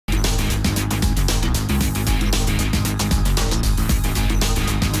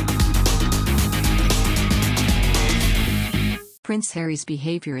Prince Harry's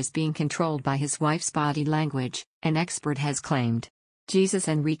behavior is being controlled by his wife's body language, an expert has claimed. Jesus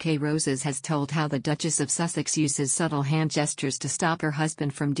Enrique Roses has told how the Duchess of Sussex uses subtle hand gestures to stop her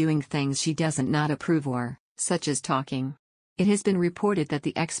husband from doing things she doesn't not approve or, such as talking. It has been reported that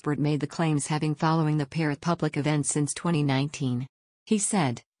the expert made the claims having following the pair at public events since 2019. He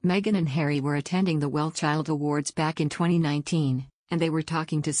said, Meghan and Harry were attending the Well Child Awards back in 2019, and they were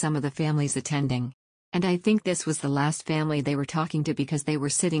talking to some of the families attending. And I think this was the last family they were talking to because they were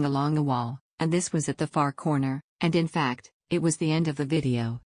sitting along the wall, and this was at the far corner, and in fact, it was the end of the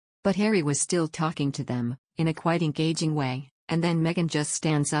video. But Harry was still talking to them, in a quite engaging way, and then Meghan just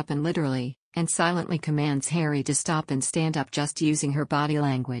stands up and literally, and silently commands Harry to stop and stand up just using her body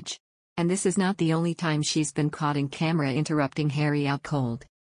language. And this is not the only time she's been caught in camera interrupting Harry out cold.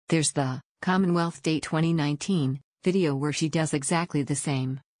 There's the Commonwealth Day 2019 video where she does exactly the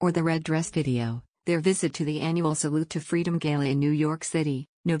same, or the red dress video, their visit to the annual Salute to Freedom Gala in New York City,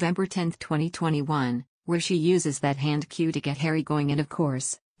 November 10, 2021, where she uses that hand cue to get Harry going, and of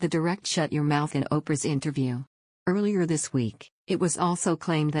course, the direct shut your mouth in Oprah's interview. Earlier this week, it was also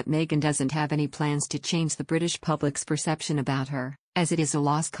claimed that Meghan doesn't have any plans to change the British public's perception about her, as it is a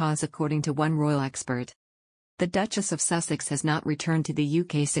lost cause according to one royal expert. The Duchess of Sussex has not returned to the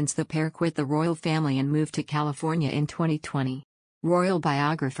UK since the pair quit the royal family and moved to California in 2020. Royal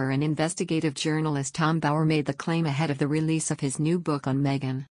biographer and investigative journalist Tom Bower made the claim ahead of the release of his new book on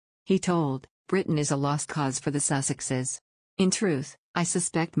Meghan. He told, Britain is a lost cause for the Sussexes. In truth, I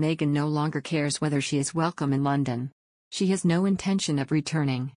suspect Meghan no longer cares whether she is welcome in London. She has no intention of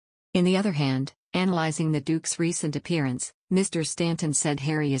returning. In the other hand, analyzing the Duke's recent appearance, Mr. Stanton said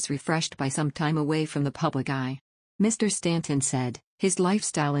Harry is refreshed by some time away from the public eye. Mr. Stanton said, his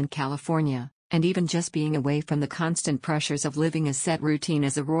lifestyle in California, and even just being away from the constant pressures of living a set routine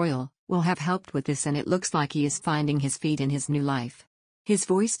as a royal, will have helped with this, and it looks like he is finding his feet in his new life. His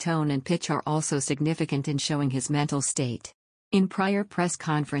voice tone and pitch are also significant in showing his mental state. In prior press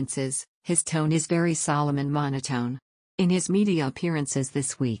conferences, his tone is very solemn and monotone. In his media appearances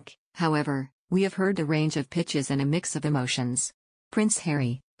this week, however, we have heard a range of pitches and a mix of emotions. Prince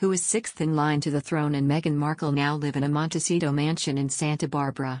Harry, who is sixth in line to the throne, and Meghan Markle now live in a Montecito mansion in Santa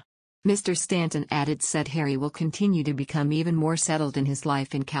Barbara. Mr. Stanton said Harry will continue to become even more settled in his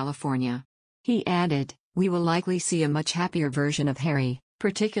life in California. He added, we will likely see a much happier version of Harry,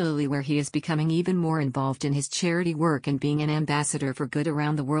 particularly where he is becoming even more involved in his charity work and being an ambassador for good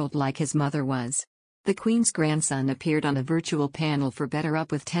around the world like his mother was. The Queen's grandson appeared on a virtual panel for Better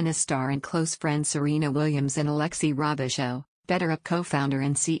Up with tennis star and close friend Serena Williams and Alexei Robichaux, Better Up co-founder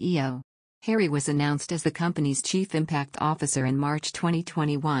and CEO. Harry was announced as the company's Chief Impact Officer in March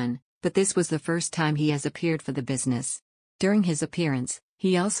 2021, but this was the first time he has appeared for the business. During his appearance,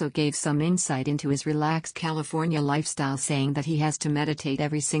 he also gave some insight into his relaxed California lifestyle, saying that he has to meditate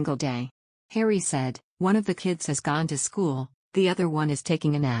every single day. Harry said, one of the kids has gone to school, the other one is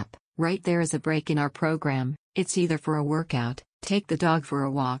taking a nap. Right there is a break in our program. It's either for a workout, take the dog for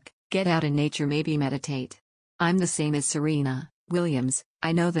a walk, get out in nature, maybe meditate. I'm the same as Serena Williams,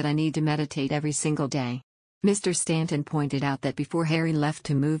 I know that I need to meditate every single day. Mr. Stanton pointed out that before Harry left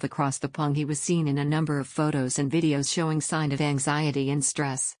to move across the pond, he was seen in a number of photos and videos showing signs of anxiety and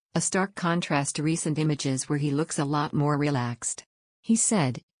stress, a stark contrast to recent images where he looks a lot more relaxed. He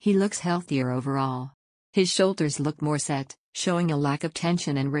said, he looks healthier overall. His shoulders look more set, showing a lack of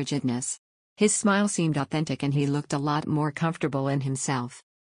tension and rigidness. His smile seemed authentic and he looked a lot more comfortable in himself.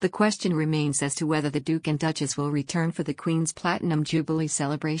 The question remains as to whether the Duke and Duchess will return for the Queen's Platinum Jubilee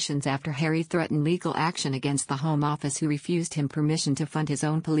celebrations after Harry threatened legal action against the Home Office, who refused him permission to fund his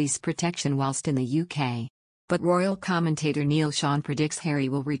own police protection whilst in the UK. But royal commentator Neil Sean predicts Harry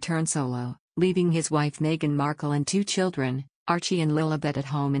will return solo, leaving his wife Meghan Markle and two children, Archie and Lilibet, at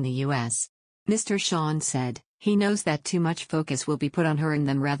home in the US. Mr. Sean said, he knows that too much focus will be put on her and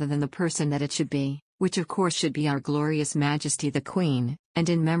them rather than the person that it should be, which of course should be Our Glorious Majesty the Queen, and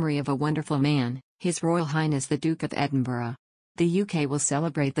in memory of a wonderful man, His Royal Highness the Duke of Edinburgh. The UK will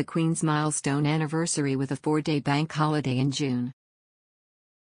celebrate the Queen's milestone anniversary with a 4-day bank holiday in June.